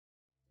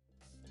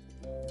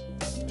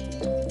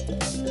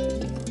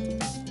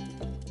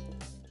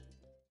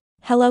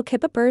Hello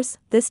K-popers,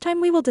 this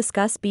time we will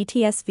discuss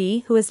BTS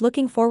V, who is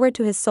looking forward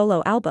to his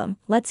solo album.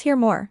 Let's hear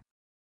more.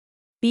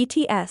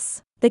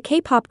 BTS, the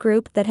K-pop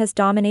group that has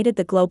dominated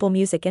the global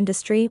music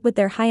industry with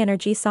their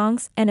high-energy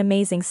songs and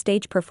amazing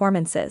stage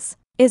performances,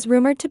 is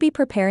rumored to be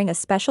preparing a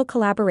special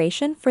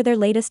collaboration for their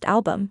latest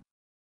album.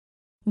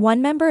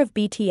 One member of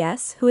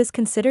BTS who is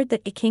considered the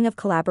king of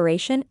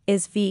collaboration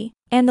is V,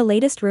 and the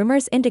latest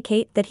rumors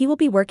indicate that he will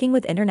be working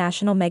with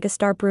international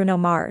megastar Bruno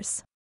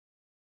Mars.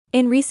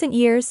 In recent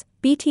years,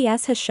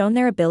 BTS has shown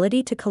their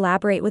ability to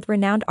collaborate with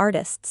renowned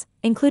artists,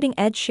 including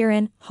Ed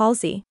Sheeran,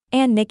 Halsey,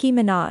 and Nicki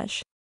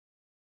Minaj.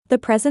 The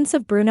presence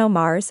of Bruno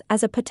Mars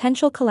as a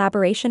potential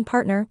collaboration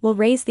partner will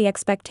raise the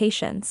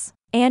expectations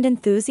and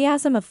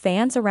enthusiasm of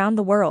fans around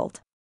the world.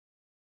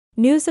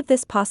 News of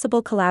this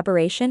possible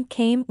collaboration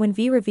came when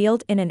V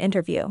revealed in an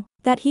interview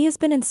that he has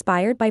been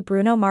inspired by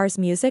Bruno Mars'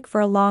 music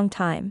for a long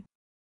time.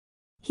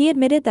 He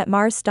admitted that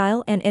Mars'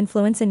 style and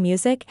influence in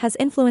music has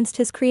influenced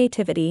his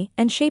creativity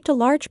and shaped a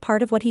large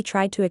part of what he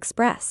tried to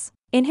express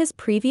in his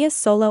previous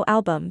solo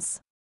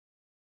albums.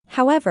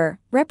 However,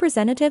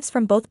 representatives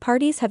from both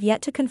parties have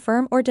yet to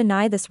confirm or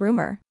deny this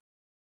rumor.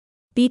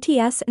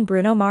 BTS and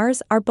Bruno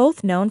Mars are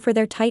both known for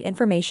their tight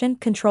information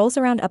controls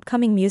around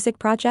upcoming music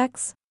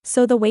projects,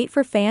 so the wait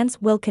for fans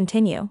will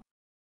continue.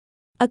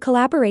 A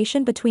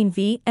collaboration between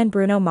V and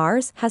Bruno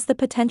Mars has the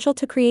potential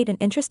to create an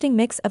interesting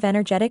mix of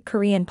energetic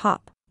Korean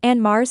pop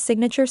and Mars'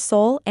 signature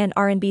soul and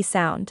R&B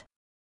sound.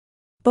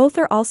 Both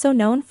are also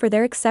known for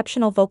their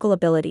exceptional vocal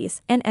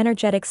abilities and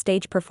energetic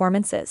stage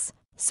performances,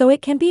 so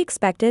it can be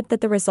expected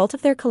that the result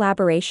of their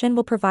collaboration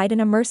will provide an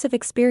immersive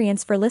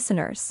experience for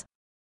listeners.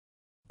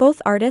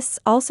 Both artists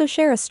also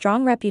share a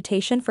strong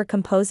reputation for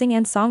composing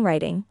and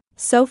songwriting,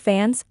 so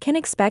fans can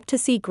expect to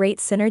see great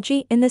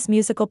synergy in this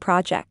musical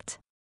project.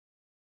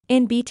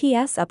 In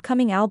BTS'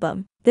 upcoming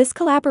album, this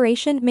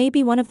collaboration may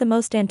be one of the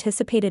most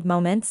anticipated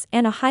moments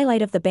and a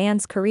highlight of the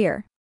band's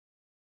career.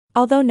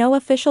 Although no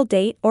official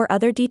date or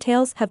other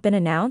details have been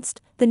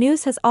announced, the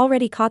news has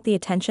already caught the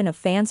attention of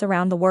fans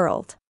around the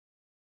world.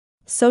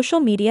 Social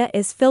media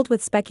is filled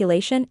with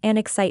speculation and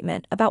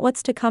excitement about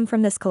what's to come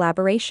from this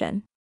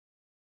collaboration.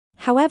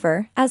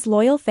 However, as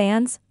loyal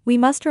fans, we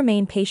must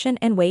remain patient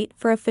and wait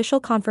for official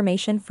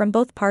confirmation from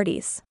both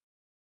parties.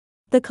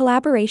 The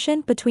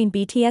collaboration between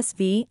BTS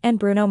V and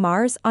Bruno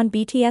Mars on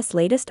BTS'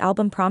 latest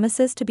album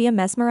promises to be a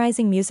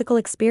mesmerizing musical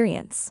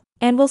experience,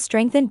 and will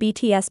strengthen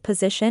BTS'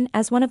 position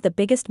as one of the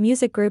biggest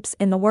music groups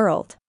in the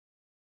world.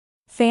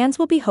 Fans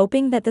will be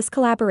hoping that this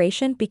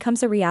collaboration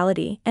becomes a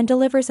reality and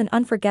delivers an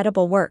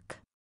unforgettable work.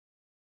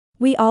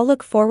 We all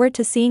look forward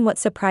to seeing what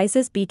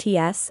surprises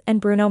BTS and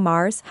Bruno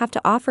Mars have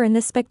to offer in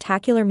this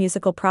spectacular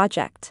musical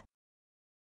project.